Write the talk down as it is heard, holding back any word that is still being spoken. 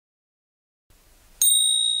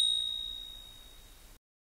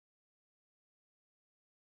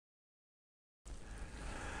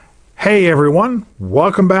Hey everyone,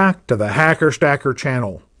 welcome back to the Hacker Stacker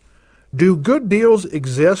channel. Do good deals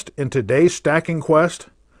exist in today's stacking quest?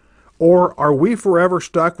 Or are we forever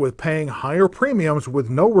stuck with paying higher premiums with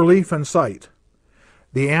no relief in sight?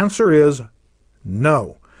 The answer is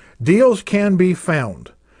no. Deals can be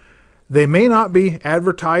found. They may not be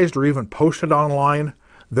advertised or even posted online.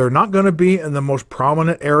 They're not going to be in the most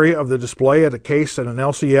prominent area of the display at a case at an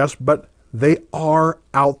LCS, but they are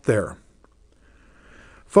out there.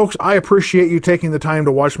 Folks, I appreciate you taking the time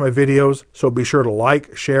to watch my videos, so be sure to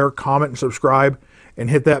like, share, comment, and subscribe, and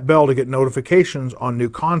hit that bell to get notifications on new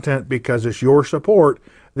content, because it's your support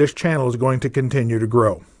this channel is going to continue to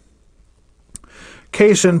grow.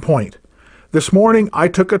 Case in point, this morning I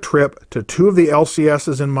took a trip to two of the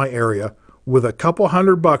LCSs in my area with a couple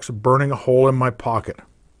 $100 burning a hole in my pocket.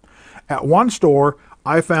 At one store,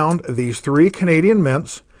 I found these 3 Canadian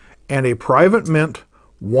mints and a private mint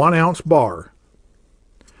 1-ounce bar.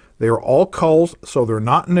 They are all culls, so they're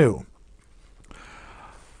not new.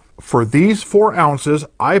 For these 4 ounces,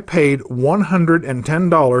 I paid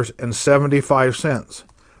 $110.75,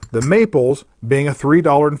 the maples being a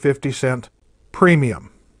 $3.50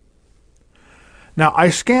 premium. Now,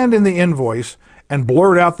 I scanned in the invoice and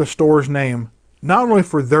blurred out the store's name, not only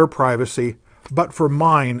for their privacy, but for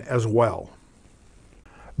mine as well.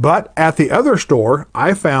 But at the other store,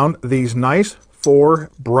 I found these nice 4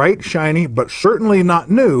 bright, shiny, but certainly not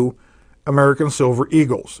new American Silver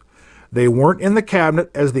Eagles. They weren't in the cabinet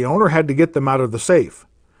as the owner had to get them out of the safe.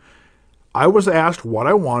 I was asked what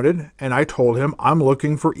I wanted, and I told him I'm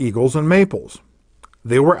looking for Eagles and Maples.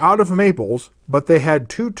 They were out of Maples, but they had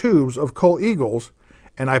 2 tubes of Cull Eagles,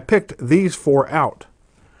 and I picked these 4 out.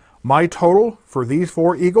 My total for these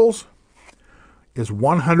 4 Eagles is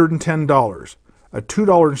 $110, a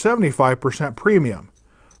 $2.75% premium.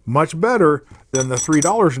 Much better than the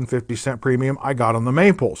 $3.50 premium I got on the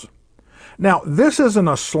Maples. Now, this isn't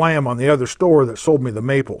a slam on the other store that sold me the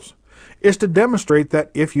Maples. It's to demonstrate that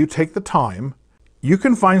if you take the time, you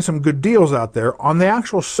can find some good deals out there on the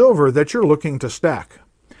actual silver that you're looking to stack.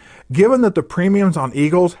 Given that the premiums on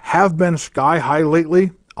Eagles have been sky high lately,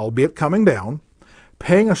 albeit coming down,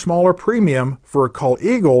 paying a smaller premium for a Cull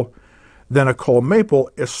Eagle than a Cull Maple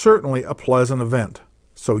is certainly a pleasant event.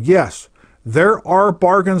 So yes, there are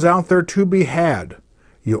bargains out there to be had.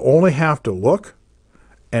 You only have to look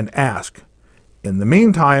and ask. In the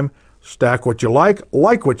meantime, stack what you like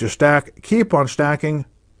what you stack, keep on stacking,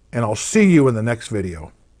 and I'll see you in the next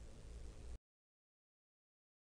video.